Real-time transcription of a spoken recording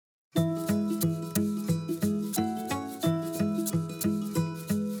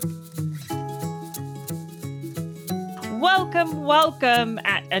Welcome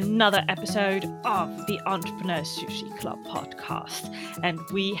at another episode of the Entrepreneur Sushi Club podcast. And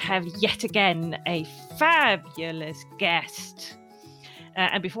we have yet again a fabulous guest.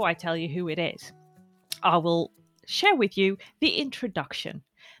 And before I tell you who it is, I will share with you the introduction.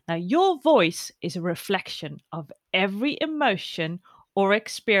 Now, your voice is a reflection of every emotion or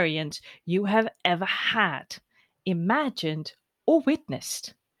experience you have ever had, imagined, or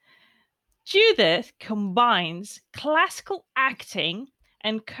witnessed. Judith combines classical acting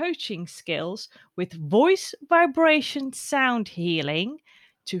and coaching skills with voice vibration sound healing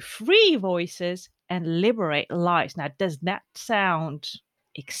to free voices and liberate lives. Now, does that sound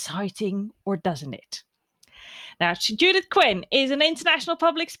exciting or doesn't it? Now, Judith Quin is an international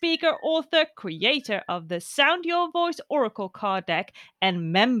public speaker, author, creator of the Sound Your Voice Oracle card deck,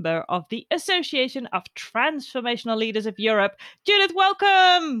 and member of the Association of Transformational Leaders of Europe. Judith,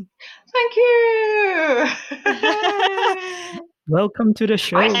 welcome! Thank you! Welcome to the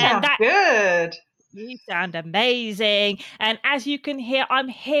show. I sound good. You sound amazing. And as you can hear, I'm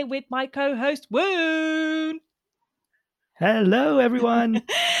here with my co-host, Woon. Hello, everyone.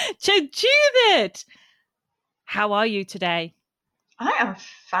 So, Judith, how are you today? I am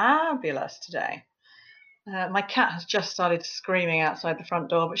fabulous today. My cat has just started screaming outside the front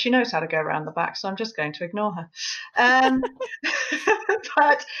door, but she knows how to go around the back, so I'm just going to ignore her.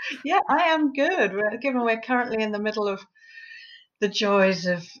 But yeah, I am good. Given we're currently in the middle of the joys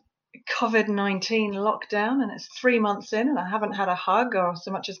of COVID-19 lockdown, and it's 3 months in, and I haven't had a hug or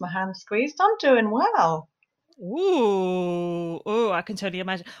so much as my hand squeezed, I'm doing well. Ooh, I can totally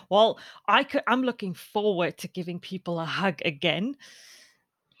imagine. Well, I'm looking forward to giving people a hug again.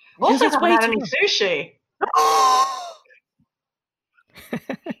 Also, haven't had any sushi.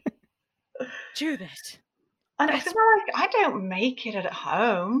 Judith. And it's like I don't make it at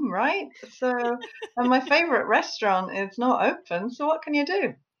home, right? So, and my favorite restaurant is not open. So what can you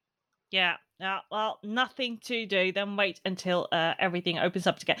do? Yeah. Well, nothing to do. Then wait until everything opens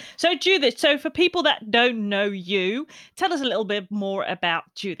up again. So, Judith. So, for people that don't know you, tell us a little bit more about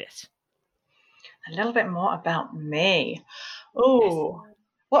Judith. A little bit more about me. Oh, yes.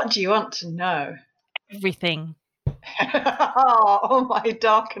 What do you want to know? Everything. Oh, my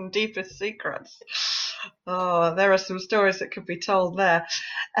dark and deepest secrets. Oh, there are some stories that could be told there.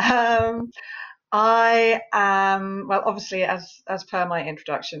 I am, well, obviously, as per my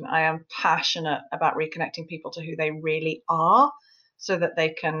introduction, I am passionate about reconnecting people to who they really are so that they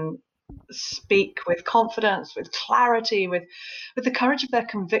can speak with confidence, with clarity, with the courage of their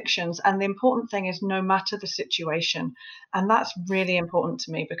convictions. And the important thing is no matter the situation. And that's really important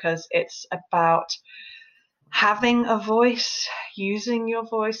to me because it's about having a voice, using your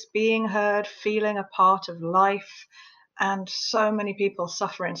voice, being heard, feeling a part of life. And so many people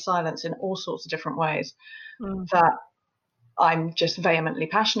suffer in silence in all sorts of different ways that I'm just vehemently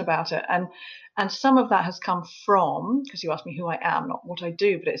passionate about it. And some of that has come from, because you asked me who I am, not what I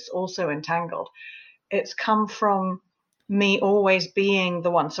do, but it's also entangled. It's come from me always being the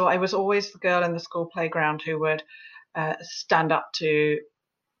one. So I was always the girl in the school playground who would stand up to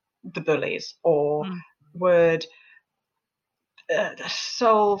the bullies or would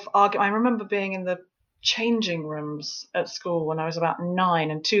solve argument. I remember being in the changing rooms at school when I was about 9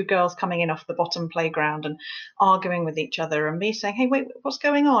 and 2 girls coming in off the bottom playground and arguing with each other and me saying, hey, wait, what's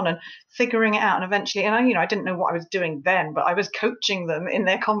going on? And figuring it out. And eventually, and I didn't know what I was doing then, but I was coaching them in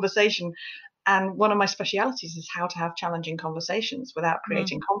their conversation. And one of my specialities is how to have challenging conversations without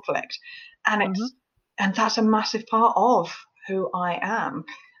creating conflict. And and that's a massive part of who I am.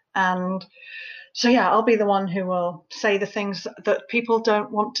 And so, yeah, I'll be the one who will say the things that people don't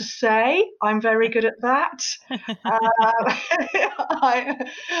want to say. I'm very good at that.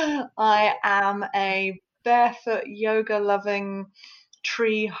 I am a barefoot, yoga-loving,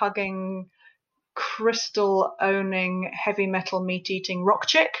 tree-hugging, crystal-owning, heavy metal meat-eating rock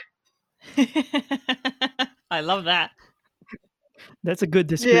chick. I love that. That's a good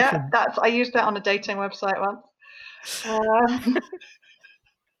description. Yeah, I used that on a dating website once.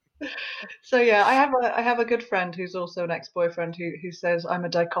 So yeah, I have a good friend who's also an ex-boyfriend who says I'm a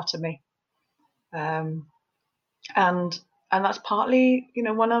dichotomy, and that's partly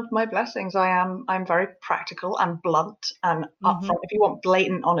one of my blessings. I'm very practical and blunt and upfront. If you want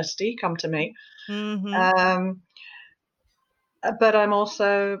blatant honesty, come to me. But I'm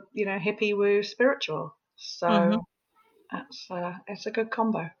also hippie woo spiritual, so it's a good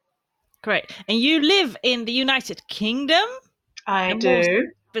combo. Great. And you live in the United Kingdom? I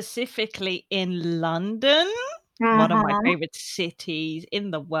do. Specifically in London, one of my favorite cities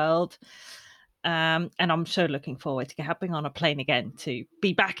in the world. And I'm so looking forward to hopping on a plane again to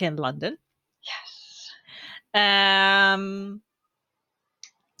be back in London. Yes. I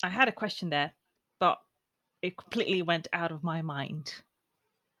had a question there, but it completely went out of my mind.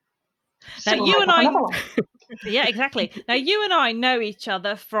 Now, So you and I, another one. yeah, exactly. Now, you and I know each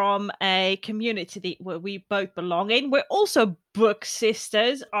other from a community where we both belong in. We're also book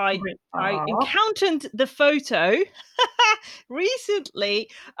sisters. I encountered the photo recently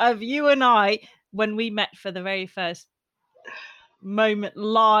of you and I when we met for the very first moment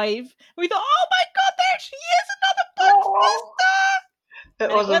live. We thought, oh my God, there she is, another book sister. It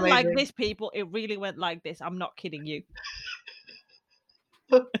was went amazing. like this, people. It really went like this. I'm not kidding you.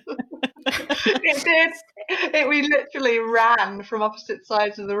 It did. We literally ran from opposite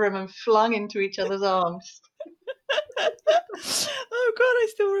sides of the room and flung into each other's arms. Oh God, I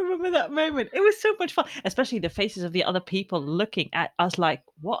still remember that moment. It was so much fun, especially the faces of the other people looking at us like,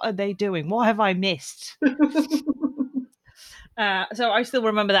 what are they doing? What have I missed? So I still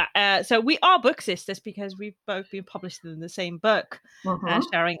remember that. So we are book sisters because we've both been published in the same book,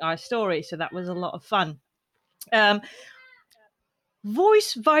 sharing our story. So that was a lot of fun.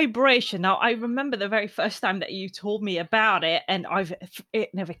 Voice vibration. Now, I remember the very first time that you told me about it, and I've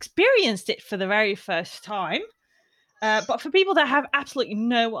never experienced it for the very first time. But for people that have absolutely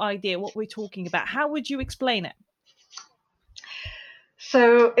no idea what we're talking about, how would you explain it?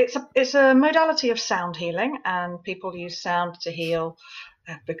 So it's a modality of sound healing, and people use sound to heal.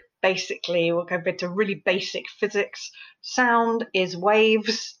 Basically, we'll go a bit to really basic physics. Sound is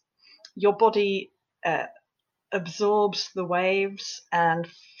waves. Your body absorbs the waves, and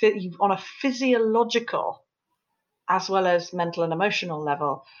on a physiological as well as mental and emotional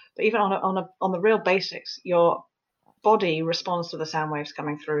level, but even on the real basics, your body responds to the sound waves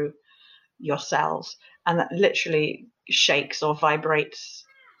coming through your cells, and that literally shakes or vibrates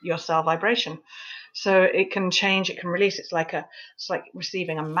your cell vibration. So it can change, it can release. It's like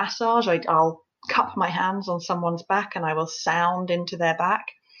receiving a massage. I'll cup my hands on someone's back and I will sound into their back.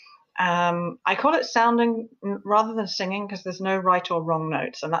 I call it sounding rather than singing because there's no right or wrong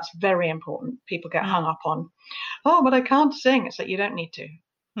notes, and that's very important. People get hung up on, oh, but I can't sing. It's like, you don't need to.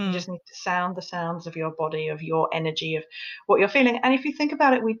 You just need to sound the sounds of your body, of your energy, of what you're feeling. And if you think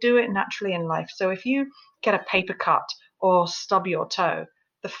about it, we do it naturally in life. So if you get a paper cut or stub your toe,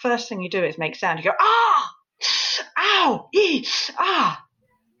 the first thing you do is make sound. You go, ah, ow, ee, ah.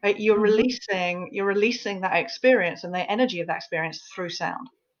 Right? You're releasing that experience and the energy of that experience through sound.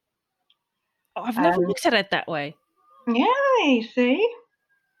 Oh, I've never looked at it that way. Yeah, you see.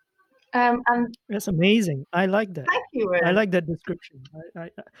 And that's amazing. I like that. Thank you. I like that description.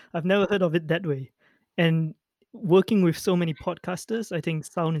 I've never heard of it that way. And working with so many podcasters, I think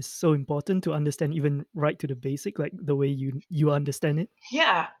sound is so important to understand, even right to the basic, like the way you understand it.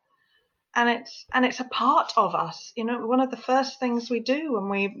 Yeah. And it's a part of us. One of the first things we do when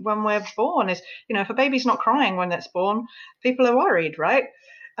we're born is, if a baby's not crying when it's born, people are worried, right?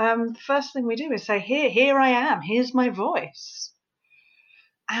 The first thing we do is say, here I am, here's my voice.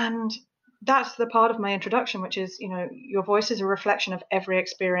 And that's the part of my introduction, which is, your voice is a reflection of every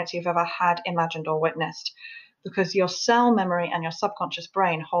experience you've ever had, imagined, or witnessed, because your cell memory and your subconscious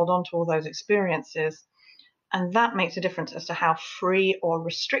brain hold on to all those experiences. And that makes a difference as to how free or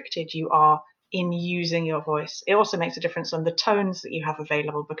restricted you are in using your voice. It also makes a difference on the tones that you have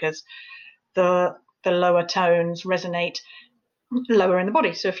available, because the lower tones resonate lower in the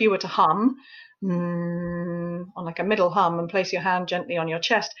body. So if you were to hum on like a middle hum and place your hand gently on your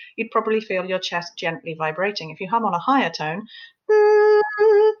chest, you'd probably feel your chest gently vibrating. If you hum on a higher tone,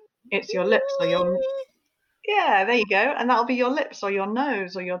 it's your lips or there you go. And that'll be your lips or your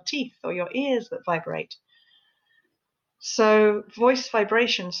nose or your teeth or your ears that vibrate. So voice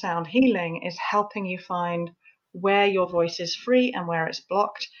vibration sound healing is helping you find where your voice is free and where it's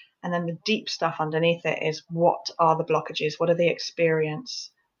blocked. And then the deep stuff underneath it is, what are the blockages? What are the experiences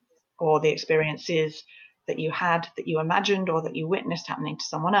that you had, that you imagined, or that you witnessed happening to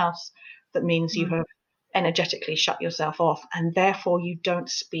someone else, that means you have energetically shut yourself off, and therefore you don't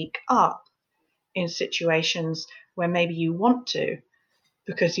speak up in situations where maybe you want to,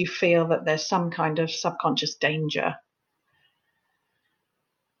 because you feel that there's some kind of subconscious danger.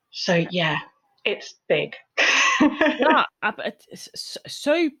 So yeah, it's big. Yeah, it's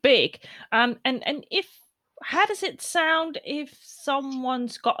so big. And how does it sound if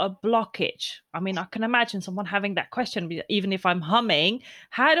someone's got a blockage? I mean, I can imagine someone having that question, even if I'm humming.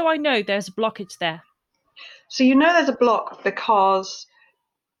 How do I know there's a blockage there? So there's a block because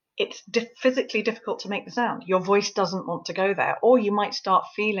it's physically difficult to make the sound. Your voice doesn't want to go there, or you might start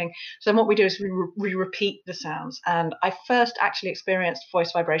feeling. So what we do is we repeat the sounds. And I first actually experienced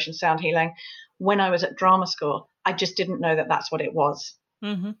voice vibration sound healing when I was at drama school. I just didn't know that that's what it was.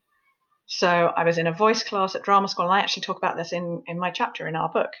 So I was in a voice class at drama school, and I actually talk about this in my chapter in our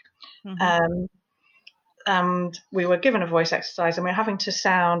book. And we were given a voice exercise, and we were having to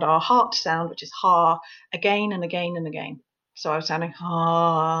sound our heart sound, which is ha, again and again and again. So I was sounding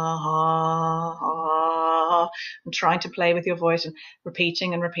ha, ha, ha, and trying to play with your voice and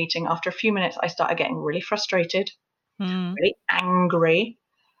repeating and repeating. After a few minutes, I started getting really frustrated, really angry.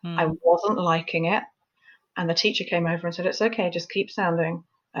 I wasn't liking it. And the teacher came over and said, it's okay, just keep sounding.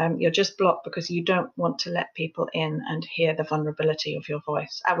 You're just blocked because you don't want to let people in and hear the vulnerability of your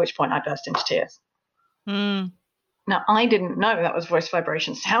voice. At which point I burst into tears. Now, I didn't know that was voice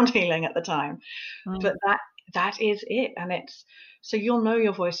vibration sound healing at the time, but that is it. And it's so you'll know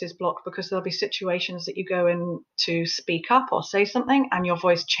your voice is blocked because there'll be situations that you go in to speak up or say something and your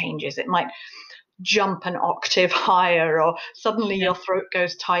voice changes. It might jump an octave higher, or suddenly your throat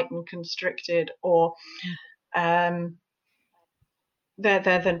goes tight and constricted, or they're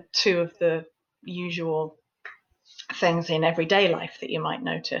the two of the usual things in everyday life that you might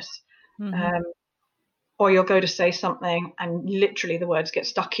notice. Or you'll go to say something and literally the words get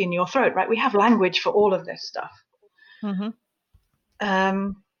stuck in your throat, right? We have language for all of this stuff.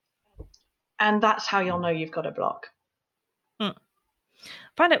 And that's how you'll know you've got a block. I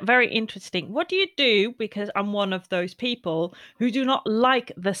find it very interesting. What do you do? Because I'm one of those people who do not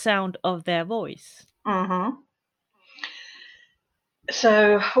like the sound of their voice.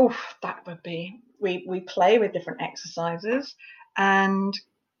 So that would be, we play with different exercises, and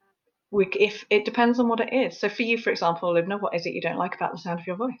if it depends on what it is. So for you, for example, Libna, what is it you don't like about the sound of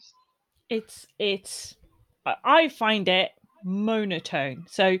your voice? I find it monotone.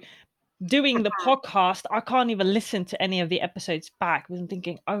 So doing the podcast, I can't even listen to any of the episodes back because I'm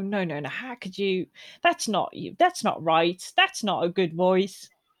thinking, oh no, how could you? That's not you. That's not right. That's not a good voice.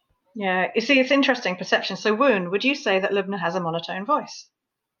 Yeah, you see, it's interesting perception. So Woon, would you say that Libna has a monotone voice?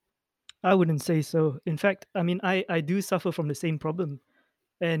 I wouldn't say so. In fact, I mean, I do suffer from the same problem.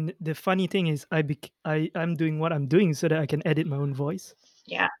 And the funny thing is, I'm doing what I'm doing so that I can edit my own voice.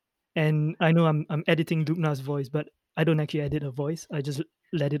 Yeah. And I know I'm editing Dubna's voice, but I don't actually edit her voice. I just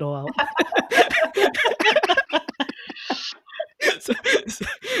let it all out.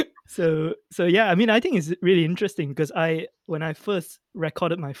 so yeah, I mean, I think it's really interesting because when I first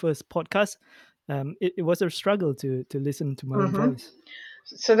recorded my first podcast, it was a struggle to listen to my own voice.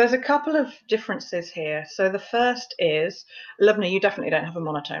 So there's a couple of differences here. So the first is, Lubna, you definitely don't have a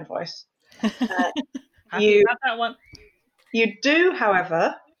monotone voice. You have that one. You do,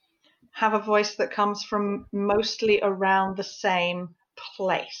 however, have a voice that comes from mostly around the same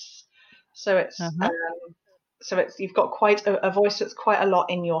place. So it's you've got quite a voice that's quite a lot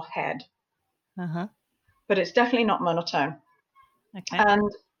in your head. But it's definitely not monotone. Okay.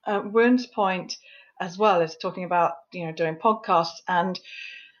 And Woon's point as well is talking about doing podcasts, and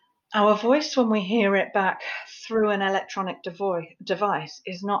our voice when we hear it back through an electronic device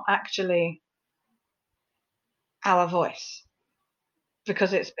is not actually our voice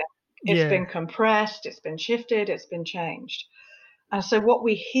because it's been compressed, it's been shifted, it's been changed. And so what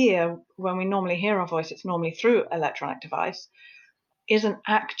we hear when we normally hear our voice, it's normally through electronic device, isn't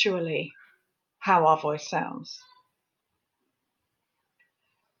actually how our voice sounds.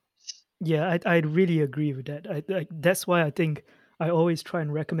 Yeah, I really agree with that. That's why I think I always try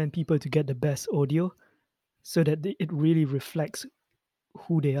and recommend people to get the best audio so that it really reflects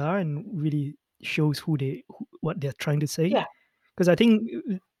who they are and really shows what they're trying to say. Yeah. Because I think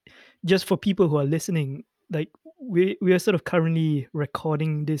just for people who are listening, like we are sort of currently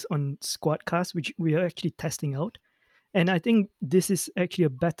recording this on Squadcast, which we are actually testing out. And I think this is actually a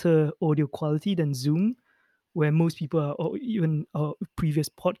better audio quality than Zoom, where most people are, or even our previous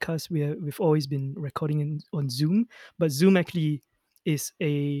podcasts, we've always been recording on Zoom. But Zoom actually it's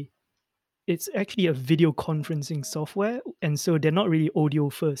actually a video conferencing software, and so they're not really audio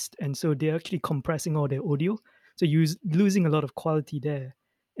first, and so they're actually compressing all their audio, so you're losing a lot of quality there,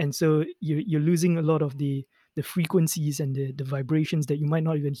 and so you're losing a lot of the frequencies and the vibrations that you might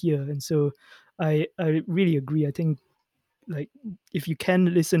not even hear. And so I really agree. I think, like, if you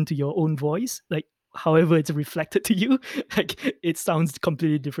can listen to your own voice, like however it's reflected to you, like it sounds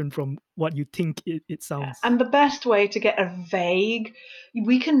completely different from what you think it sounds. And the best way to get a vague,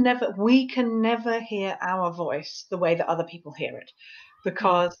 we can never hear our voice the way that other people hear it,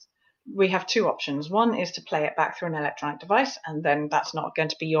 because we have two options. One is to play it back through an electronic device, and then that's not going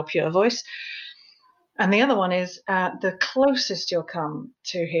to be your pure voice. And the other one is the closest you'll come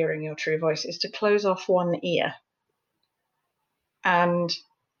to hearing your true voice is to close off one ear. And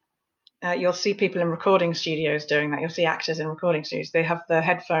you'll see people in recording studios doing that. You'll see actors in recording studios. They have the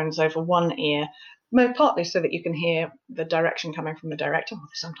headphones over one ear, partly so that you can hear the direction coming from the director.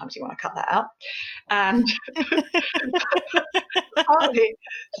 Sometimes you want to cut that out. And partly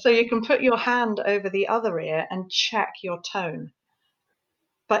so you can put your hand over the other ear and check your tone.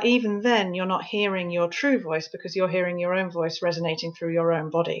 But even then, you're not hearing your true voice because you're hearing your own voice resonating through your own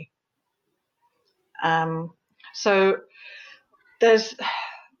body. So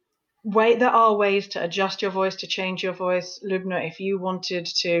there are ways to adjust your voice, to change your voice. Lubna, if you wanted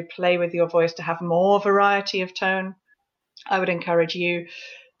to play with your voice to have more variety of tone, I would encourage you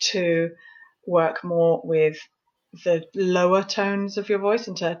to work more with the lower tones of your voice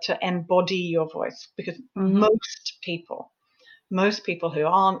and to embody your voice, because most people who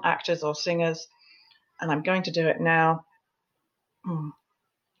aren't actors or singers, and I'm going to do it now,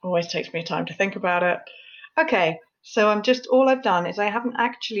 always takes me time to think about it. Okay, so all I've done is I haven't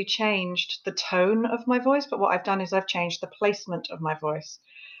actually changed the tone of my voice, but what I've done is I've changed the placement of my voice.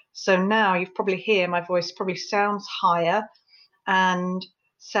 So now you probably hear my voice probably sounds higher and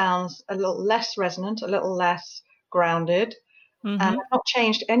sounds a little less resonant, a little less grounded. And I've not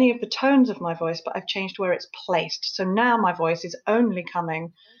changed any of the tones of my voice, but I've changed where it's placed. So now my voice is only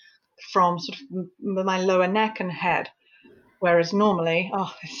coming from sort of my lower neck and head. Whereas normally,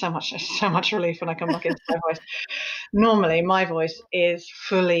 it's so much relief when I come back into my voice. Normally, my voice is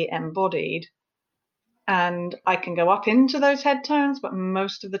fully embodied, and I can go up into those head tones, but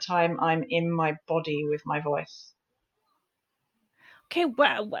most of the time I'm in my body with my voice. Okay,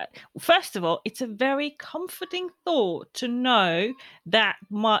 well, first of all, it's a very comforting thought to know that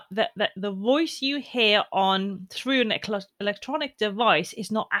that the voice you hear through an electronic device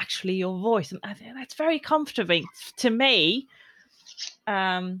is not actually your voice, and I think that's very comforting to me.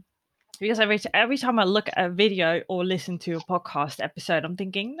 Because every time I look at a video or listen to a podcast episode, I'm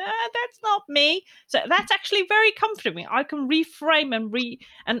thinking, nah, that's not me. So that's actually very comforting. I can reframe and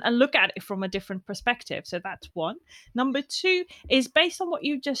look at it from a different perspective. So that's one. Number two is based on what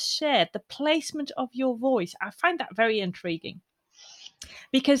you just shared, the placement of your voice. I find that very intriguing.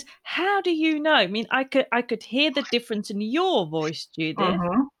 Because how do you know? I mean, I could hear the difference in your voice, Judith.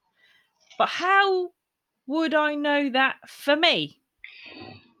 But how would I know that for me?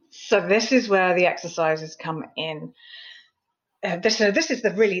 So this is where the exercises come in. And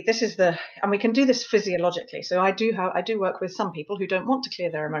we can do this physiologically. So I do work with some people who don't want to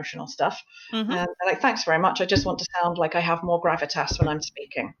clear their emotional stuff. And they're like, thanks very much. I just want to sound like I have more gravitas when I'm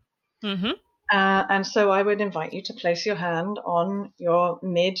speaking. And so I would invite you to place your hand on your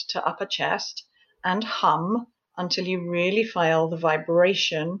mid to upper chest and hum until you really feel the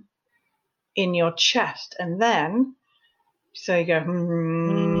vibration in your chest. And then, so you go, and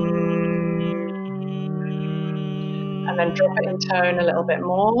then drop it in tone a little bit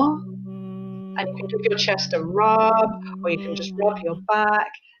more. And you can give your chest a rub, or you can just rub your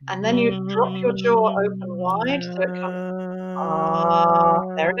back. And then you drop your jaw open wide so it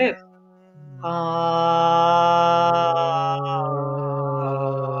comes, there it is.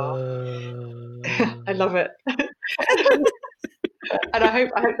 I love it. And I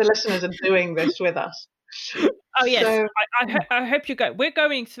hope the listeners are doing this with us. Oh yes, so, I hope we're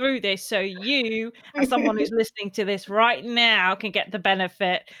going through this so you, as someone who's listening to this right now, can get the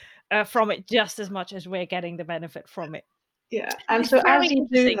benefit from it just as much as we're getting the benefit from it. Yeah, and so as you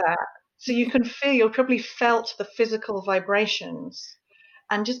do that, so you can feel, you'll probably felt the physical vibrations,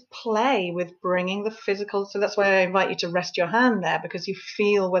 and just play with bringing the physical. So that's why I invite you to rest your hand there, because you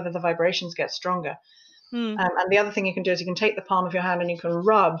feel whether the vibrations get stronger. And the other thing you can do is you can take the palm of your hand and you can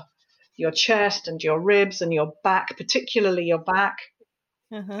rub your chest and your ribs and your back, particularly your back.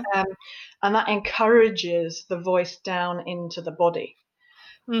 And that encourages the voice down into the body.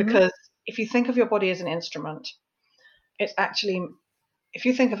 Because if you think of your body as an instrument, it's actually, if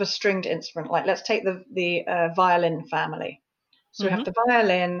you think of a stringed instrument, like let's take the violin family. So we have the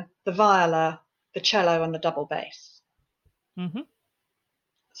violin, the viola, the cello, and the double bass.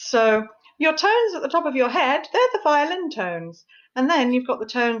 So your tones at the top of your head, they're the violin tones. And then you've got the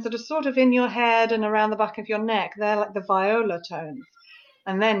tones that are sort of in your head and around the back of your neck. They're like the viola tones.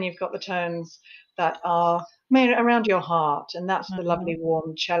 And then you've got the tones that are around your heart, and that's the lovely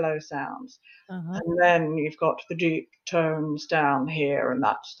warm cello sounds. And then you've got the deep tones down here, and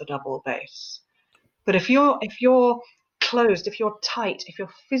that's the double bass. But if you're closed, if you're tight, if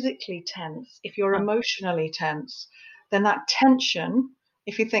you're physically tense, if you're emotionally tense, then that tension,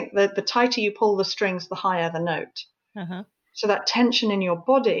 if you think that the tighter you pull the strings, the higher the note. So that tension in your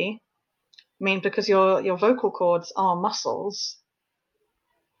body, because your vocal cords are muscles,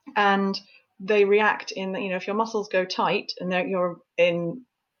 and they react if your muscles go tight and you're in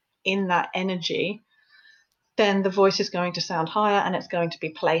in that energy, then the voice is going to sound higher and it's going to be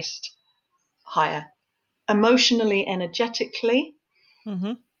placed higher. Emotionally, energetically,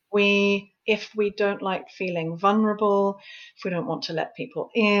 if we don't like feeling vulnerable, if we don't want to let people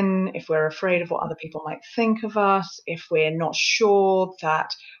in, if we're afraid of what other people might think of us, if we're not sure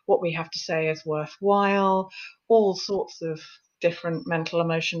that what we have to say is worthwhile, all sorts of different mental,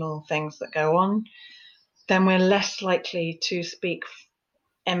 emotional things that go on, then we're less likely to speak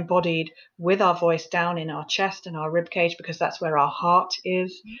embodied with our voice down in our chest and our rib cage, because that's where our heart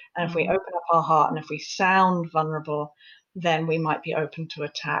is. And if we open up our heart and if we sound vulnerable, then we might be open to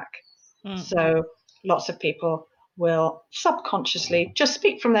attack. So lots of people will subconsciously just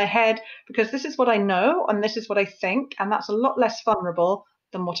speak from their head because this is what I know and this is what I think, and that's a lot less vulnerable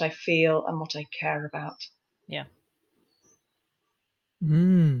than what I feel and what I care about. Yeah.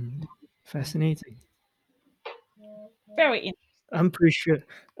 Fascinating. Very interesting. I'm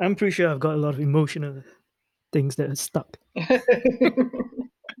pretty sure I've got a lot of emotional things that are stuck.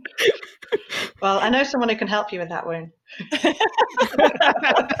 Well, I know someone who can help you with that, Quin.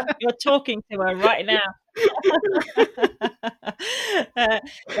 You're talking to her right now.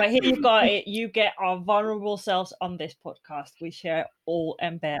 Right, here you got it. You get our vulnerable selves on this podcast. We share all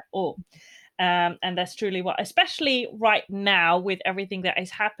and bear all. And that's truly what, especially right now with everything that is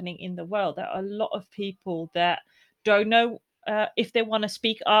happening in the world, there are a lot of people that don't know if they want to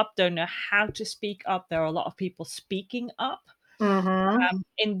speak up, don't know how to speak up. There are a lot of people speaking up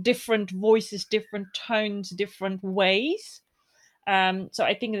in different voices, different tones, different ways. So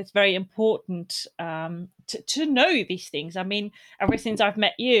I think it's very important to know these things. I mean, ever since I've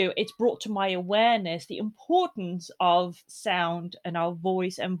met you, it's brought to my awareness the importance of sound and our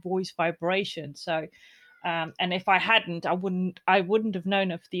voice and voice vibration. So, and if I hadn't, I wouldn't have known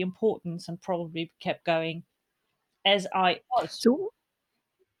of the importance and probably kept going as I was. So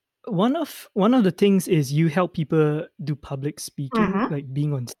one of the things is you help people do public speaking, like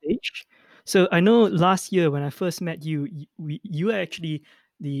being on stage. So I know last year when I first met you, you were actually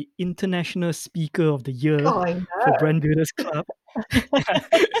the International Speaker of the Year for Brand Builders Club.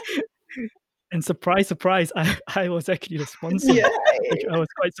 And surprise, surprise, I was actually the sponsor, which I was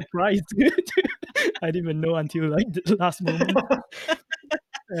quite surprised. I didn't even know until like the last moment.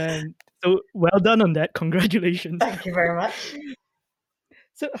 And so well done on that. Congratulations. Thank you very much.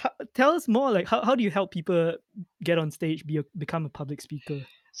 So tell us more, like how do you help people get on stage, become a public speaker?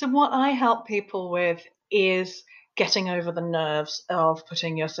 So what I help people with is getting over the nerves of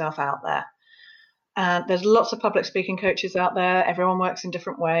putting yourself out there. And there's lots of public speaking coaches out there. Everyone works in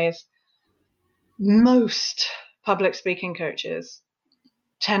different ways. Most public speaking coaches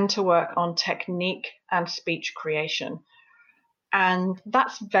tend to work on technique and speech creation. And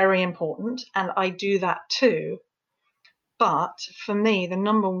that's very important. And I do that too. But for me, the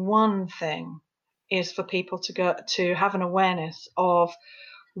number one thing is for people to have an awareness of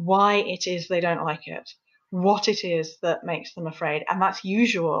why it is they don't like it, what it is that makes them afraid. And that's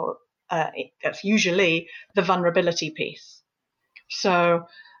usually the vulnerability piece. So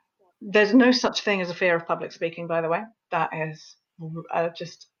there's no such thing as a fear of public speaking, by the way. That is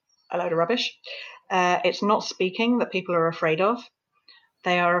just a load of rubbish. It's not speaking that people are afraid of.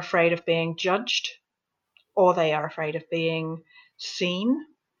 They are afraid of being judged, or they are afraid of being seen,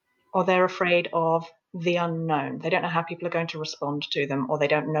 or they're afraid of the unknown. They don't know how people are going to respond to them, or they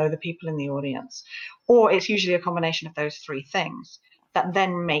don't know the people in the audience. Or it's usually a combination of those three things that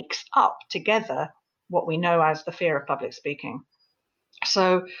then makes up together what we know as the fear of public speaking.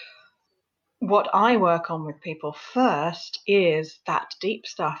 So what I work on with people first is that deep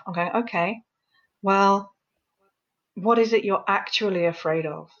stuff. I'm going, okay, well, what is it you're actually afraid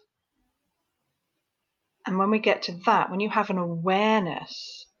of? And when we get to that, when you have an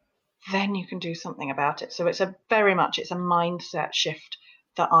awareness, then you can do something about it. So it's a mindset shift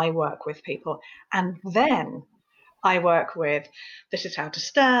that I work with people. And then I work with, this is how to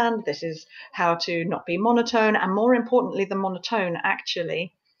stand, this is how to not be monotone. And more importantly than monotone,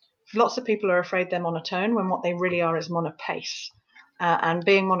 actually, lots of people are afraid they're monotone when what they really are is monopace. And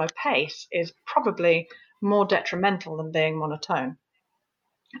being monopace is probably more detrimental than being monotone.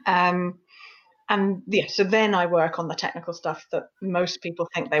 And yeah, so then I work on the technical stuff that most people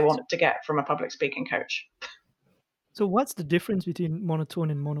think they want to get from a public speaking coach. So what's the difference between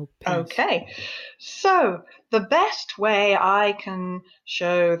monotone and monopace? Okay, so the best way I can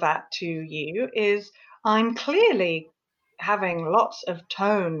show that to you is I'm clearly having lots of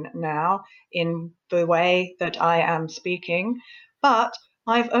tone now in the way that I am speaking, but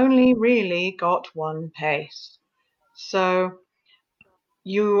I've only really got one pace. So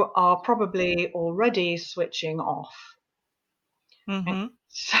you are probably already switching off. Mm-hmm.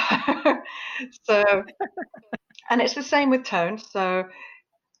 So and it's the same with tone. So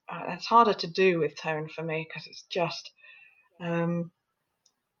it's harder to do with tone for me because it's just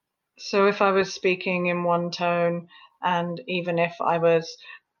so if I was speaking in one tone, and even if I was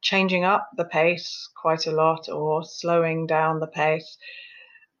changing up the pace quite a lot or slowing down the pace,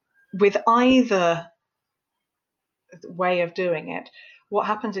 with either way of doing it, what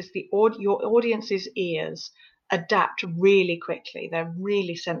happens is your audience's ears adapt really quickly. They're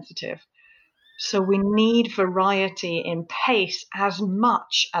really sensitive. So we need variety in pace as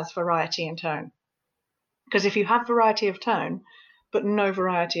much as variety in tone. Because if you have variety of tone, but no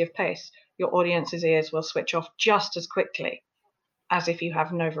variety of pace, your audience's ears will switch off just as quickly as if you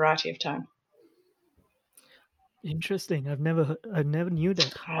have no variety of tone. Interesting. I never knew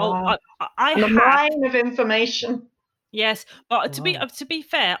that. Oh, I I'm a have. mine of information. Yes, but Wow. to be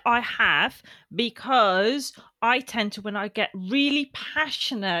fair, I have, because I tend to, when I get really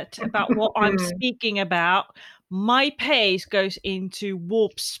passionate about what I'm speaking about, my pace goes into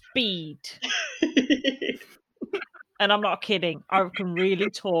warp speed. And I'm not kidding. I can really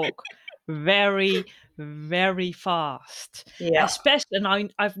talk very, very fast. Yeah. Especially,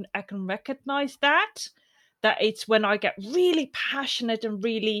 and I can recognize that it's when I get really passionate and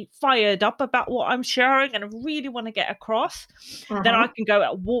really fired up about what I'm sharing and I really want to get across, then I can go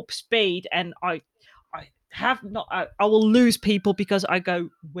at warp speed, and I have not. I will lose people because I go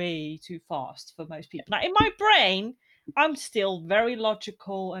way too fast for most people. Now, in my brain, I'm still very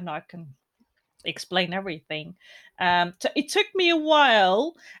logical and I can explain everything. So it took me a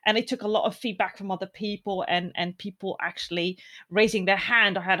while, and it took a lot of feedback from other people, and people actually raising their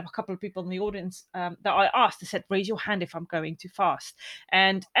hand. I had a couple of people in the audience that I asked. I said, "Raise your hand if I'm going too fast."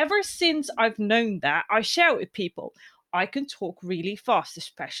 And ever since I've known that, I share it with people. I can talk really fast,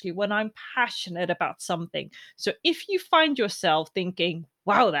 especially when I'm passionate about something. So if you find yourself thinking,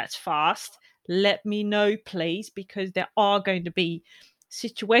 "Wow, that's fast," let me know, please, because there are going to be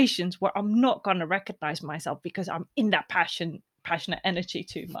situations where I'm not going to recognize myself because I'm in that passionate energy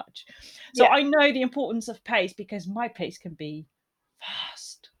too much. So Yeah. I know the importance of pace, because my pace can be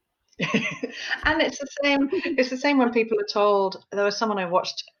fast. And it's the same when people are told. There was someone I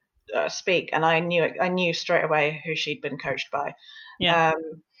watched speak, and I knew straight away who she'd been coached by. Yeah.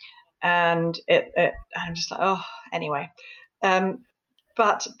 And I'm just like, oh, anyway.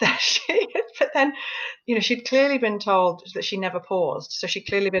 But then, she'd clearly been told that she never paused. So she'd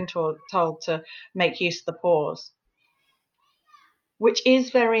clearly been told to make use of the pause, which is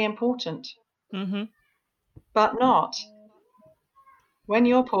very important, Mm-hmm. but not when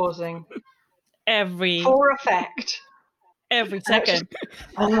you're pausing Every for effect. And it was just, second.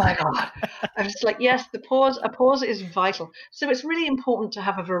 oh my God. I was like, yes, a pause is vital. So it's really important to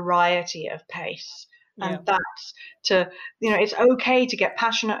have a variety of pace. Yeah. And that's it's okay to get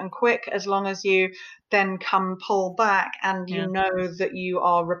passionate and quick, as long as you then pull back and you Yeah. know that you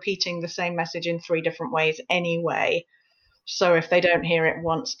are repeating the same message in 3 different ways anyway. So if they don't hear it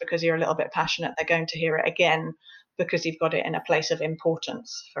once because you're a little bit passionate, they're going to hear it again because you've got it in a place of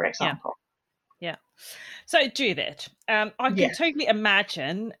importance, for example. Yeah. So, Judith, I can Yeah. totally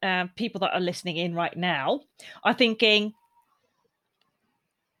imagine people that are listening in right now are thinking,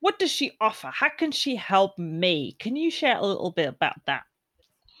 what does she offer? How can she help me? Can you share a little bit about that?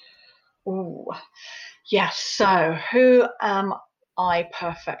 Ooh. Yes. So who am I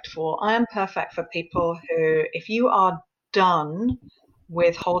perfect for? I am perfect for people who, if you are done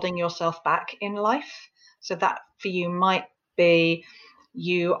with holding yourself back in life, so that for you might be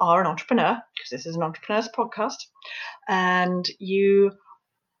you are an entrepreneur, because this is an entrepreneur's podcast, and you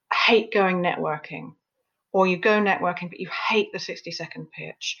hate going networking, or you go networking but you hate the 60-second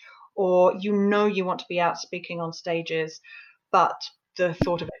pitch, or you want to be out speaking on stages but the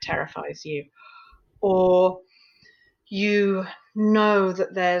thought of it terrifies you, or you know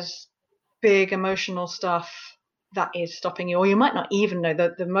that there's big emotional stuff that is stopping you, or you might not even know.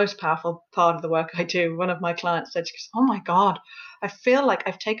 The most powerful part of the work I do, one of my clients said, oh my God, I feel like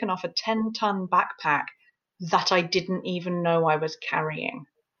I've taken off a 10-ton backpack that I didn't even know I was carrying.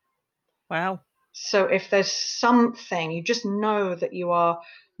 Wow. So if there's something, you just know that you are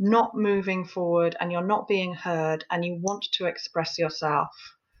not moving forward and you're not being heard, and you want to express yourself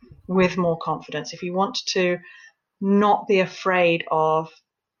with more confidence, if you want to not be afraid of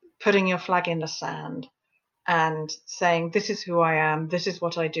putting your flag in the sand and saying, this is who I am, this is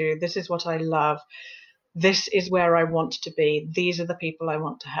what I do, this is what I love, this is where I want to be, these are the people I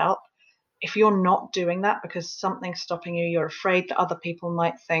want to help. If you're not doing that because something's stopping you, you're afraid that other people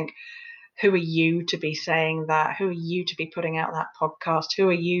might think, who are you to be saying that? Who are you to be putting out that podcast? Who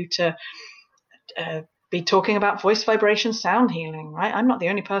are you to be talking about voice vibration sound healing, right? I'm not the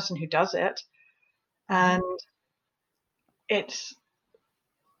only person who does it. And it's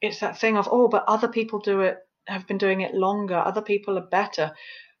that thing of, oh, but other people have been doing it longer. Other people are better.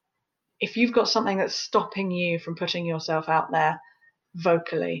 If you've got something that's stopping you from putting yourself out there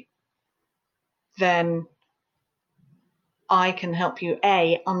vocally, then I can help you,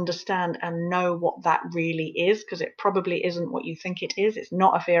 understand and know what that really is, because it probably isn't what you think it is. It's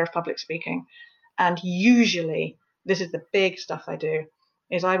not a fear of public speaking. And usually, this is the big stuff I do,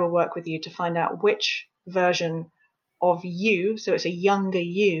 is I will work with you to find out which version of you, so it's a younger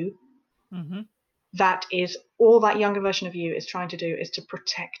you, that is all that younger version of you is trying to do is to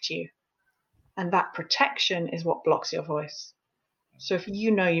protect you. And that protection is what blocks your voice. So if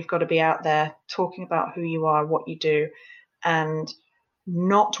you know you've got to be out there talking about who you are, what you do, and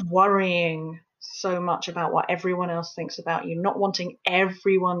not worrying so much about what everyone else thinks about you, not wanting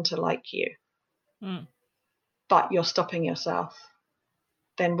everyone to like you, but you're stopping yourself,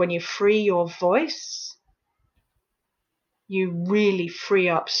 then when you free your voice, you really free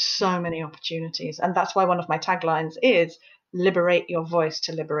up so many opportunities. And that's why one of my taglines is liberate your voice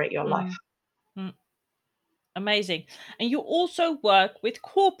to liberate your life. Amazing. And you also work with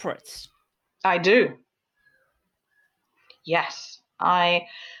corporates. I do. Yes, I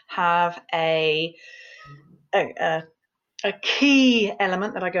have a key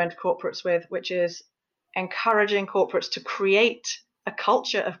element that I go into corporates with, which is encouraging corporates to create a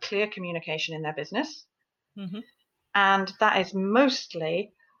culture of clear communication in their business. And that is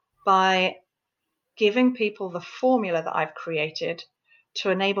mostly by giving people the formula that I've created to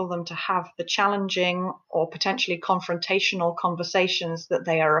enable them to have the challenging or potentially confrontational conversations that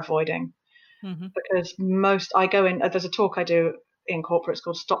they are avoiding. Because there's a talk I do in corporates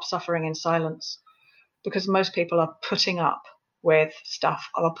called Stop Suffering in Silence, because most people are putting up with stuff.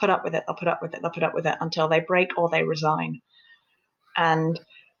 They'll put up with it, they'll put up with it, they'll put up with it until they break or they resign. And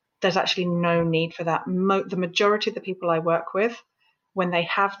there's actually no need for that. The majority of the people I work with, when they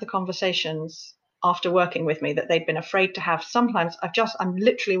have the conversations after working with me that they've been afraid to have, sometimes I'm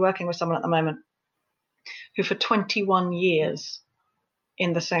literally working with someone at the moment who for 21 years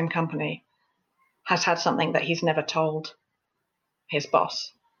in the same company has had something that he's never told his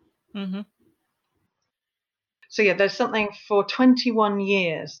boss. So yeah, there's something for 21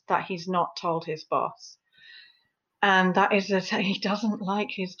 years that he's not told his boss. And that is that he doesn't like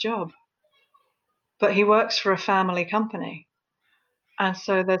his job. But he works for a family company. And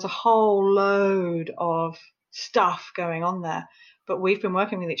so there's a whole load of stuff going on there. But we've been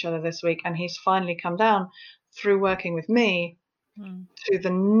working with each other this week, and he's finally come down through working with me to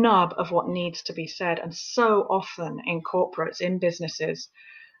the nub of what needs to be said. And so often in corporates, in businesses,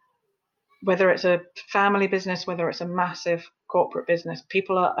 whether it's a family business, whether it's a massive corporate business,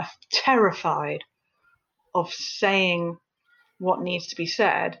 people are terrified of saying what needs to be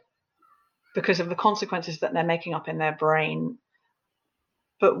said because of the consequences that they're making up in their brain.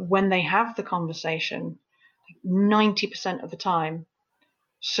 But when they have the conversation, 90% of the time,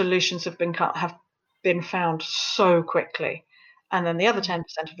 solutions have been found so quickly. And then the other 10%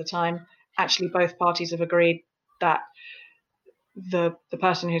 of the time, actually both parties have agreed that the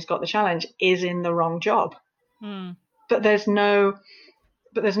person who's got the challenge is in the wrong job. But there's no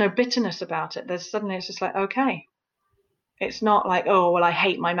bitterness about it. It's just like, okay. It's not like, oh, well, I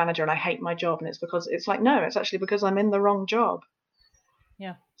hate my manager and I hate my job. And it's like, no, it's actually because I'm in the wrong job.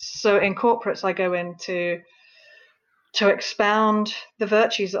 Yeah. So in corporates, I go in to expound the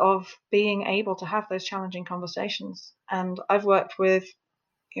virtues of being able to have those challenging conversations. And I've worked with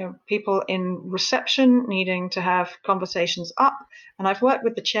people in reception needing to have conversations up, and I've worked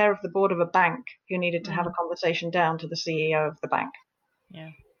with the chair of the board of a bank who needed to have a conversation down to the CEO of the bank. Yeah.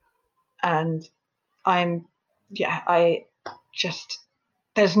 And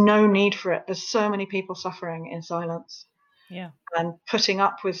there's no need for it. There's so many people suffering in silence. Yeah. And putting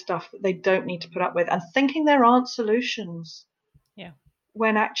up with stuff that they don't need to put up with, and thinking there aren't solutions. Yeah.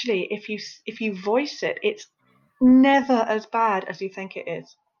 When actually, if you voice it, it's never as bad as you think it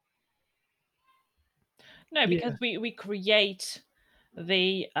is. No, because we create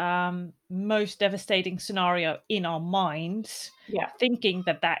the most devastating scenario in our minds, thinking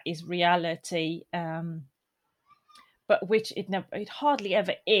that is reality, but which it hardly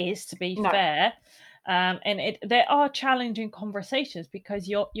ever is, to be fair. And there are challenging conversations because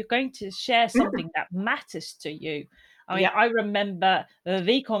you're going to share something that matters to you. I mean, I remember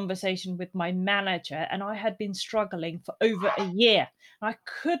the conversation with my manager, and I had been struggling for over a year. I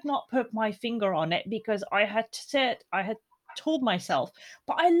could not put my finger on it because I had told myself,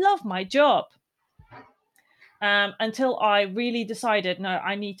 but I love my job. until I really decided, no,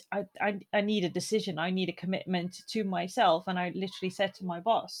 I need a decision. I need a commitment to myself. And I literally said to my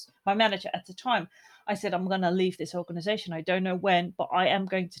boss, my manager at the time, I said, I'm going to leave this organization. I don't know when, but I am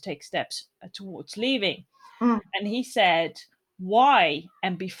going to take steps towards leaving. And he said, why?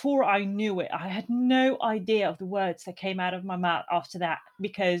 And before I knew it, I had no idea of the words that came out of my mouth after that,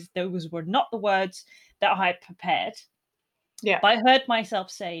 because those were not the words that I had prepared. Yeah. But I heard myself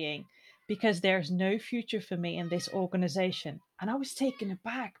saying, because there's no future for me in this organization. And I was taken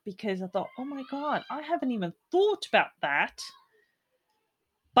aback, because I thought, oh my God, I haven't even thought about that.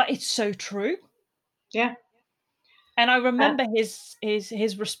 But it's so true. Yeah. And I remember his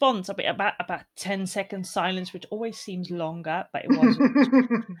response, about 10 seconds silence, which always seems longer, but it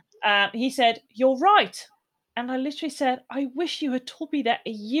wasn't. He said, you're right. And I literally said, I wish you had told me that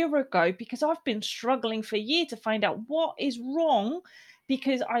a year ago, because I've been struggling for a year to find out what is wrong,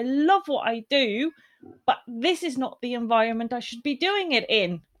 because I love what I do, but this is not the environment I should be doing it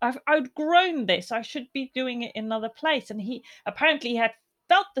in. I've outgrown this. I should be doing it in another place. And he apparently had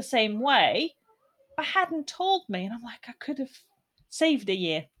felt the same way, but hadn't told me. And I'm like, I could have saved a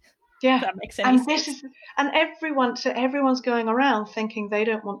year. Yeah. If that makes any And sense. everyone's going around thinking they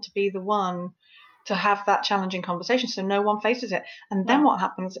don't want to be the one to have that challenging conversation, so no one faces it. And then what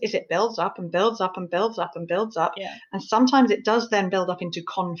happens is it builds up and builds up and builds up and builds up. Yeah. And sometimes it does then build up into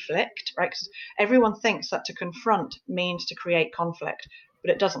conflict, right? Because everyone thinks that to confront means to create conflict, but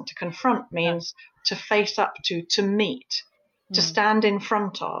it doesn't. To confront means to face up to meet, to stand in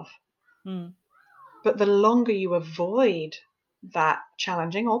front of. But the longer you avoid that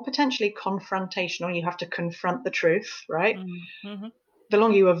challenging or potentially confrontational, you have to confront the truth, right? Mm-hmm. The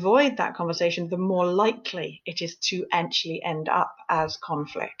longer you avoid that conversation, the more likely it is to actually end up as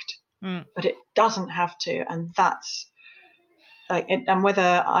conflict. But it doesn't have to. And that's like, and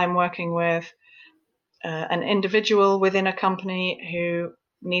whether I'm working with an individual within a company who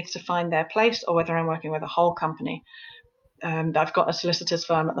needs to find their place, or whether I'm working with a whole company. I've got a solicitor's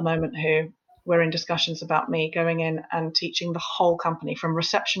firm at the moment who we're in discussions about me going in and teaching the whole company, from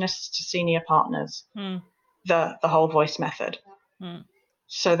receptionists to senior partners, the whole voice method.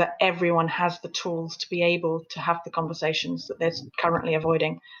 So that everyone has the tools to be able to have the conversations that they're currently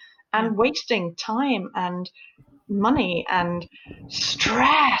avoiding, and wasting time and money and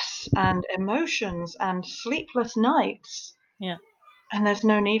stress and emotions and sleepless nights. Yeah. And there's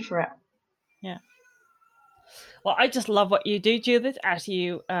no need for it. Yeah. Well, I just love what you do, Judith, as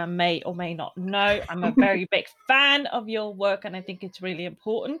you may or may not know. I'm a very big fan of your work, and I think it's really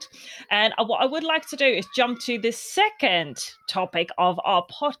important. And what I would like to do is jump to the second topic of our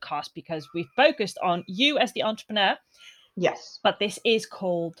podcast, because we focused on you as the entrepreneur. Yes. But this is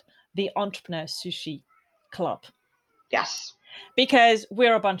called the Entrepreneur Sushi Club. Yes. Because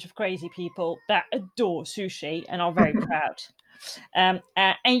we're a bunch of crazy people that adore sushi and are very proud. And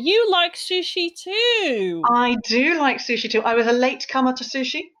you like sushi too. I do like sushi too. I was a late comer to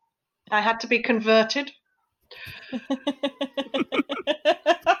sushi. I had to be converted.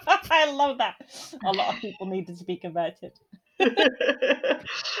 I love that. A lot of people needed to be converted.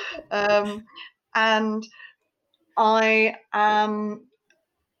 And I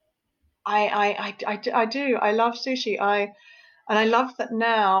do. I love sushi. And I love that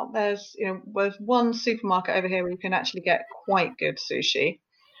now there's one supermarket over here where you can actually get quite good sushi.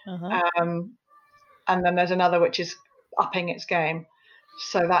 And then there's another which is upping its game.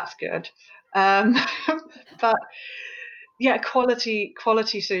 So that's good. But yeah, quality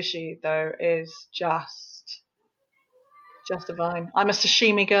sushi though is just divine. I'm a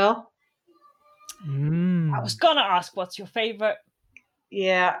sashimi girl. I was gonna ask, what's your favorite?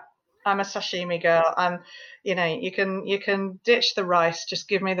 Yeah, I'm a sashimi girl. You can ditch the rice. Just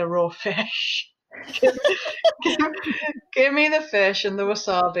give me the raw fish. give me the fish and the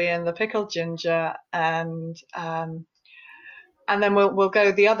wasabi and the pickled ginger, and then we'll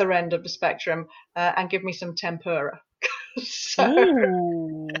go the other end of the spectrum and give me some tempura. So,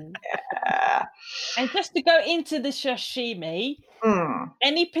 yeah. And just to go into the sashimi,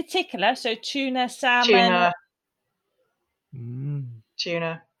 any particular? So tuna, salmon,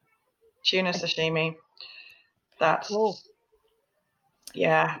 tuna sashimi. That's cool.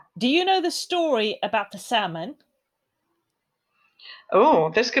 Yeah. Do you know the story about the salmon?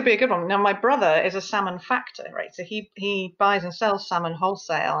 Oh, this could be a good one. Now, my brother is a salmon factor, right? So he buys and sells salmon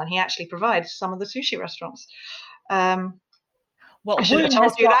wholesale, and he actually provides some of the sushi restaurants. Well, I should have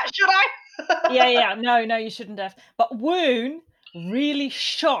told you that, should I? Yeah. No, you shouldn't have. But Woon really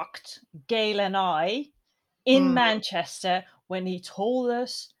shocked Gail and I in Manchester when he told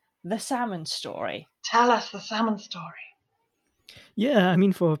us the salmon story. Tell us the salmon story. Yeah, I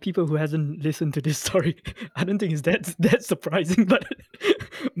mean, for people who hasn't listened to this story, I don't think it's that surprising, but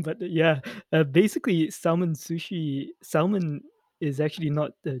yeah, basically, salmon is actually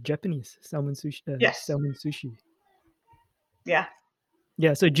not Japanese. Yes. Salmon sushi. Yeah.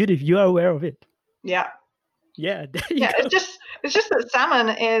 Yeah, so Judith, you are aware of it. Yeah. Yeah, there you Yeah. go. It's just that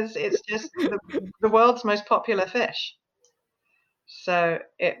salmon it's just the world's most popular fish. So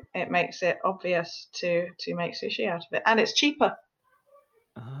it makes it obvious to make sushi out of it, and it's cheaper.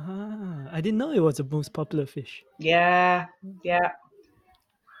 I didn't know it was the most popular fish. Yeah. Yeah.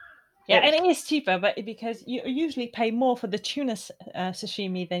 Yeah, and it is cheaper, but because you usually pay more for the tuna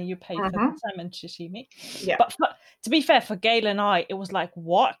sashimi than you pay for the salmon sashimi. Yeah. But to be fair, for Gail and I, it was like,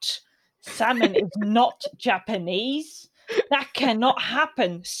 what? Salmon is not Japanese? That cannot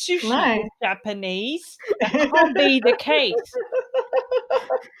happen. Sushi is Japanese. That can't be the case.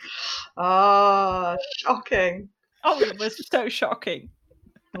 Oh, shocking. Oh, it was so shocking.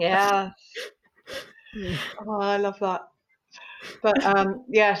 Yeah. Oh, I love that. But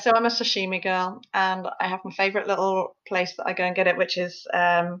yeah, so I'm a sashimi girl, and I have my favorite little place that I go and get it, which is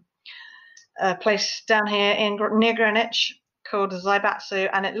a place down here near Greenwich called Zaibatsu,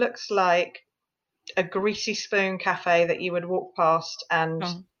 and it looks like a greasy spoon cafe that you would walk past and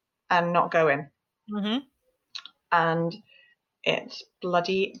not go in. Mm-hmm. And it's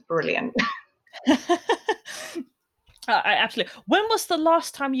bloody brilliant. Absolutely. When was the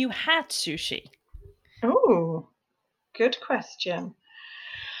last time you had sushi? Oh, good question.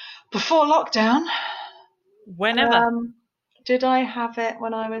 Before lockdown. Whenever. Did I have it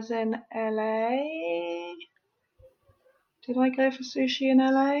when I was in LA? Did I go for sushi in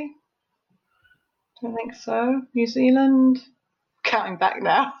LA? Don't think so. New Zealand? Counting back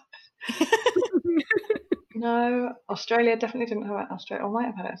now. No. Australia definitely didn't have it. Australia, or might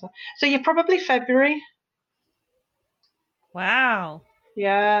have had it. So yeah, probably February. Wow.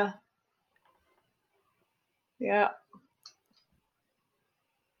 Yeah. Yeah.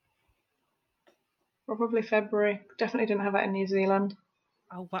 Probably February. Definitely didn't have it in New Zealand.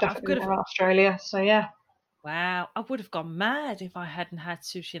 Oh wow. Definitely didn't have it in Australia. So yeah. Wow. I would have gone mad if I hadn't had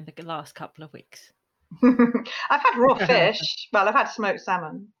sushi in the last couple of weeks. I've had raw fish. Well, I've had smoked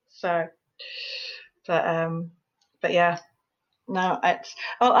salmon. So, but yeah. No, it's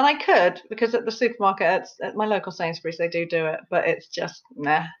and I could, because at the supermarket, at my local Sainsbury's, they do it, but it's just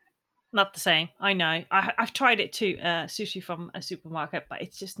nah. Not the same. I know. I've tried it too, sushi from a supermarket, but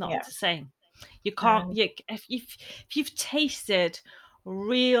it's just not the same. You can't. If you've tasted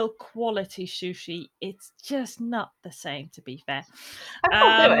real quality sushi, it's just not the same. To be fair,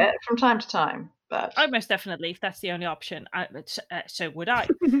 I will do it from time to time, but I most definitely, if that's the only option, so would I.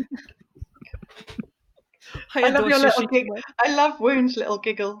 I love your little giggle. I love Woon's little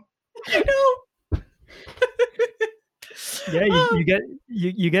giggle. I know. Yeah,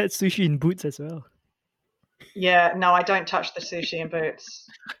 you get sushi in Boots as well. Yeah, no, I don't touch the sushi in Boots.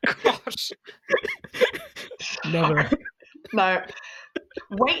 Gosh. Never. No.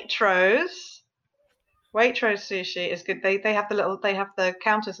 Waitrose sushi is good. They have the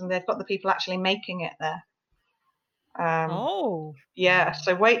counters, and they've got the people actually making it there. Yeah,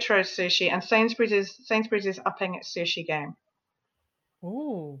 so Waitrose sushi, and Sainsbury's is upping its sushi game.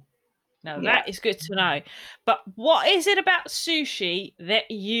 Oh. Now that is good to know. But what is it about sushi that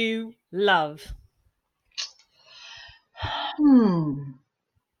you love?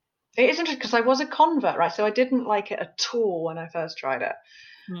 It is interesting because I was a convert, right? So I didn't like it at all when I first tried it.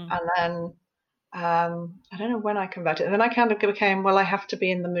 And then I don't know when I converted. And then I kind of became, well, I have to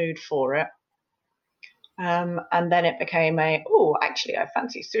be in the mood for it. And then it became actually, I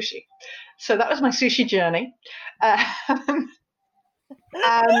fancy sushi. So that was my sushi journey.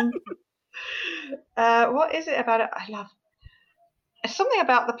 What is it about it I love? It's something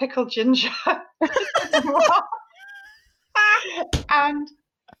about the pickled ginger. And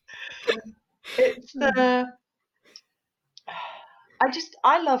it's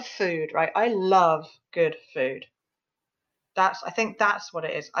I love food, right? I love good food. I think that's what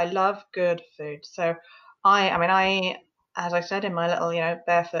it is. I love good food. So I as I said, in my little,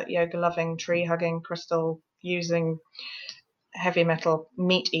 barefoot yoga loving, tree hugging, crystal using, heavy metal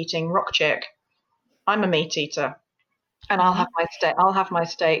meat eating rock chick, I'm a meat eater, and I'll have my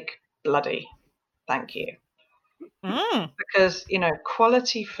steak bloody. Thank you. Because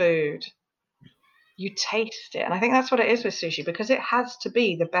quality food, you taste it, and I think that's what it is with sushi, because it has to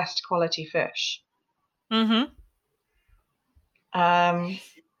be the best quality fish.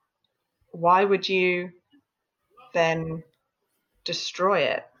 Why would you then destroy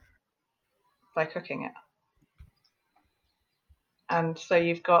it by cooking it? And so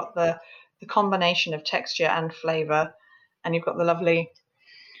you've got the combination of texture and flavor, and you've got the lovely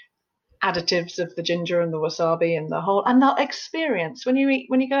additives of the ginger and the wasabi and the experience. When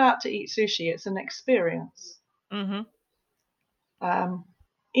you go out to eat sushi, it's an experience. Mm-hmm.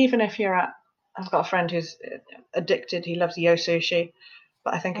 Even if I've got a friend who's addicted. He loves yo sushi,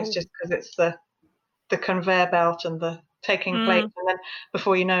 but I think it's just because it's the conveyor belt and the taking place, and then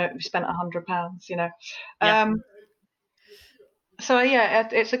before you know it, we spent £100. So yeah,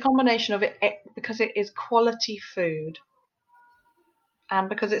 it's a combination of it because it is quality food, and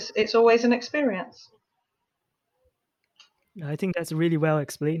because it's always an experience. I think that's really well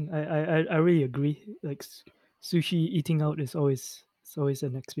explained. I really agree. Like sushi eating out is always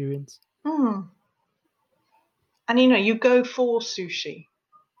an experience. And you go for sushi.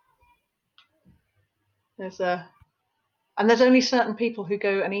 There's only certain people who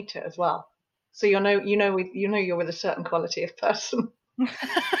go and eat it as well. So you're with a certain quality of person.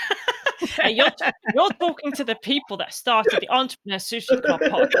 Hey, you're talking to the people that started the Entrepreneur Sushi Club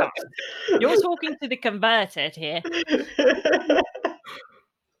podcast. You're talking to the converted here.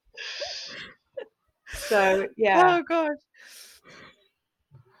 So yeah. Oh god.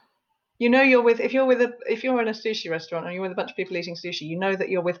 If you're in a sushi restaurant and you're with a bunch of people eating sushi, you know that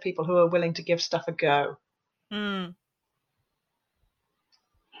you're with people who are willing to give stuff a go.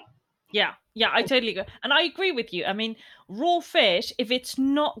 Yeah, I totally agree. And I agree with you. I mean, raw fish, if it's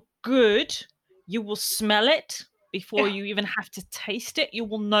not good, you will smell it before you even have to taste it. You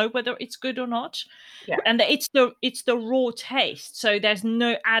will know whether it's good or not. Yeah. And it's the raw taste. So there's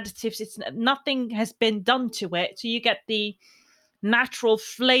no additives. Nothing has been done to it. So you get the natural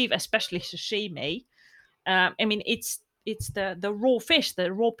flavor, especially sashimi. I mean, it's the raw fish,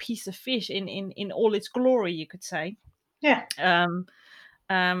 the raw piece of fish in all its glory, you could say. Yeah. And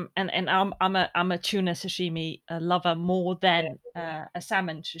I'm a tuna sashimi lover more than a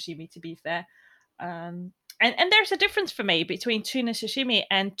salmon sashimi, to be fair. And there's a difference for me between tuna sashimi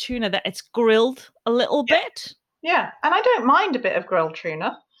and tuna that it's grilled a little bit. Yeah, and I don't mind a bit of grilled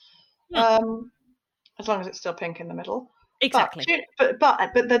tuna, as long as it's still pink in the middle. Exactly.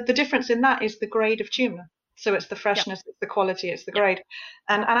 But the difference in that is the grade of tuna. So it's the freshness, it's the quality, it's the grade.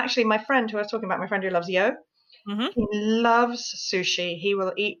 And actually, my friend who I was talking about, my friend who loves yo, he loves sushi. He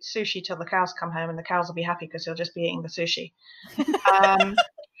will eat sushi till the cows come home, and the cows will be happy because he'll just be eating the sushi.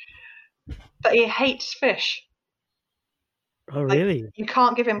 But he hates fish. Oh, really? You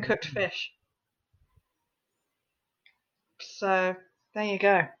can't give him cooked fish. So there you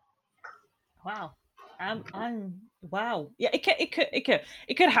go. Wow. Wow. Yeah,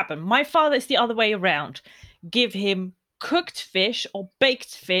 it could happen. My father is the other way around. Give him cooked fish or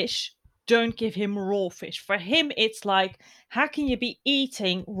baked fish. Don't give him raw fish. For him, it's like, how can you be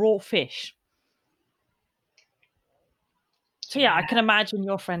eating raw fish? So yeah, I can imagine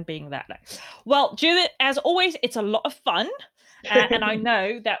your friend being that. Well, Judith, as always, it's a lot of fun. And I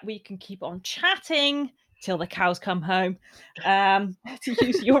know that we can keep on chatting till the cows come home, to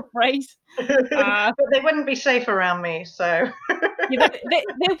use your phrase. But they wouldn't be safe around me, so... Yeah,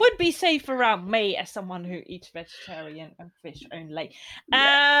 they would be safe around me as someone who eats vegetarian and fish only.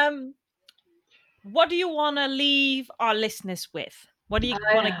 What do you want to leave our listeners with? What do you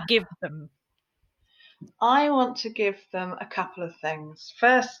want to give them? I want to give them a couple of things.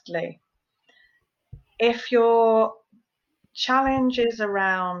 Firstly, if your challenges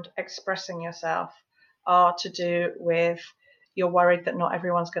around expressing yourself are to do with you're worried that not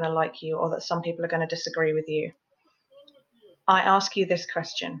everyone's going to like you or that some people are going to disagree with you, I ask you this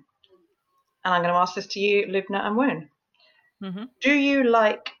question, and I'm going to ask this to you, Lubna and Woon. Mm-hmm. Do you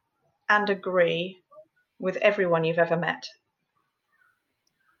like and agree with everyone you've ever met?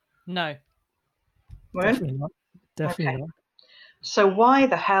 No. Woon? Definitely not. Definitely not. So why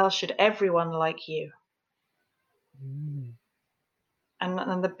the hell should everyone like you?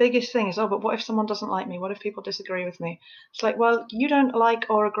 And the biggest thing is, but what if someone doesn't like me? What if people disagree with me? It's like, well, you don't like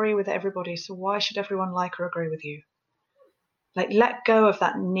or agree with everybody, so why should everyone like or agree with you? Like, let go of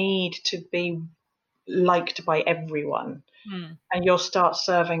that need to be liked by everyone, and you'll start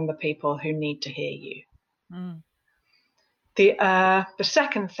serving the people who need to hear you. The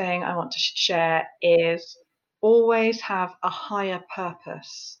second thing I want to share is always have a higher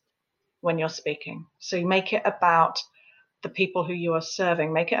purpose when you're speaking. So you make it about the people who you are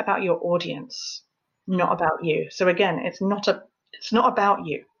serving, make it about your audience, not about you. So again, it's not about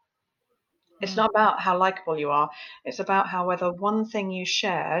you. It's not about how likable you are. It's about how whether one thing you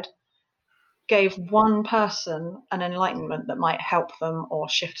shared gave one person an enlightenment that might help them or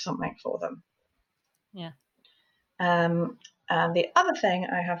shift something for them. Yeah. And the other thing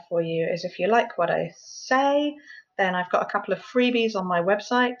I have for you is, if you like what I say, then I've got a couple of freebies on my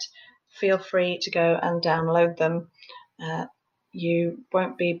website. Feel free to go and download them. You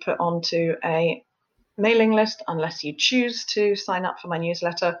won't be put onto a mailing list unless you choose to sign up for my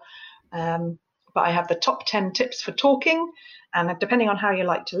newsletter. But I have the top 10 tips for talking, and depending on how you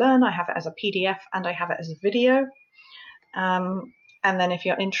like to learn, I have it as a PDF and I have it as a video. And then if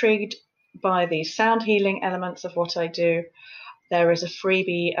you're intrigued by the sound healing elements of what I do, there is a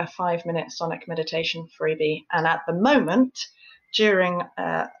freebie, a 5-minute sonic meditation freebie. And at the moment, during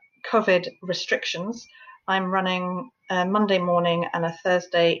COVID restrictions, I'm running a Monday morning and a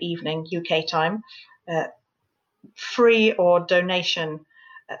Thursday evening UK time, free or donation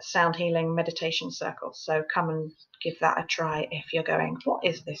sound healing meditation circles. So come and give that a try if you're going, what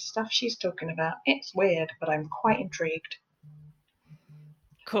is this stuff she's talking about? It's weird, but I'm quite intrigued.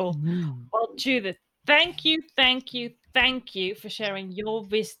 Cool. Well, Judith, thank you for sharing your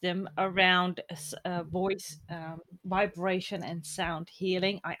wisdom around voice vibration and sound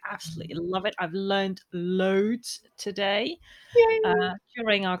healing. I absolutely love it. I've learned loads today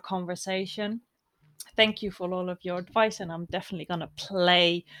during our conversation. Thank you for all of your advice, and I'm definitely going to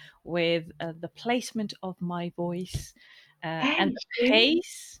play with the placement of my voice and the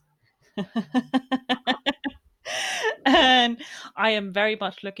pace. And I am very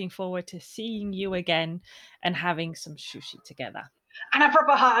much looking forward to seeing you again and having some sushi together. And a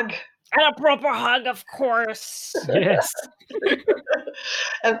proper hug. And a proper hug, of course. Yes.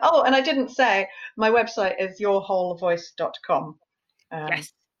 And I didn't say, my website is yourwholevoice.com.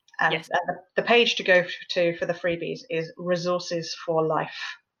 Yes. And yes. The page to go to for the freebies is Resources for Life.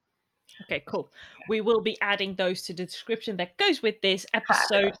 Okay, cool. We will be adding those to the description that goes with this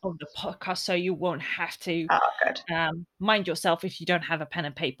episode of the podcast, so you won't have to mind yourself if you don't have a pen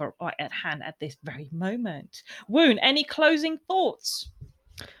and paper at hand at this very moment. Woon, any closing thoughts?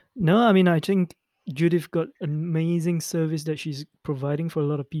 No, I mean, I think Judith got amazing service that she's providing for a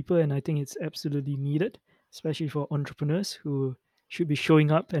lot of people, and I think it's absolutely needed, especially for entrepreneurs who should be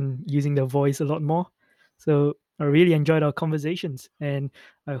showing up and using their voice a lot more. So I really enjoyed our conversations, and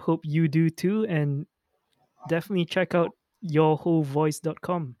I hope you do too. And definitely check out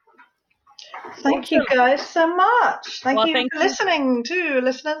yourwholevoice.com. Thank you guys so much. Thank you for listening too,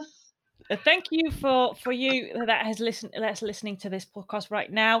 listeners. Thank you for you that's listening to this podcast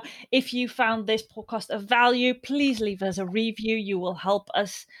right now. If you found this podcast of value, please leave us a review. You will help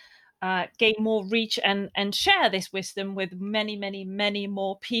us gain more reach and share this wisdom with many, many, many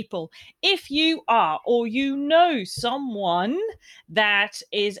more people. If you are or you know someone that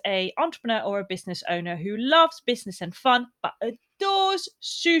is an entrepreneur or a business owner who loves business and fun but adores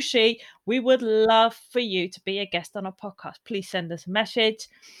sushi, we would love for you to be a guest on our podcast. Please send us a message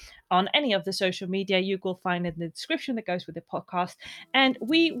on any of the social media you will find in the description that goes with the podcast. And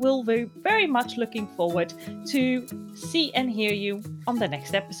we will be very much looking forward to see and hear you on the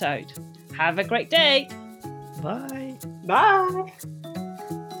next episode. Have a great day. Bye. Bye.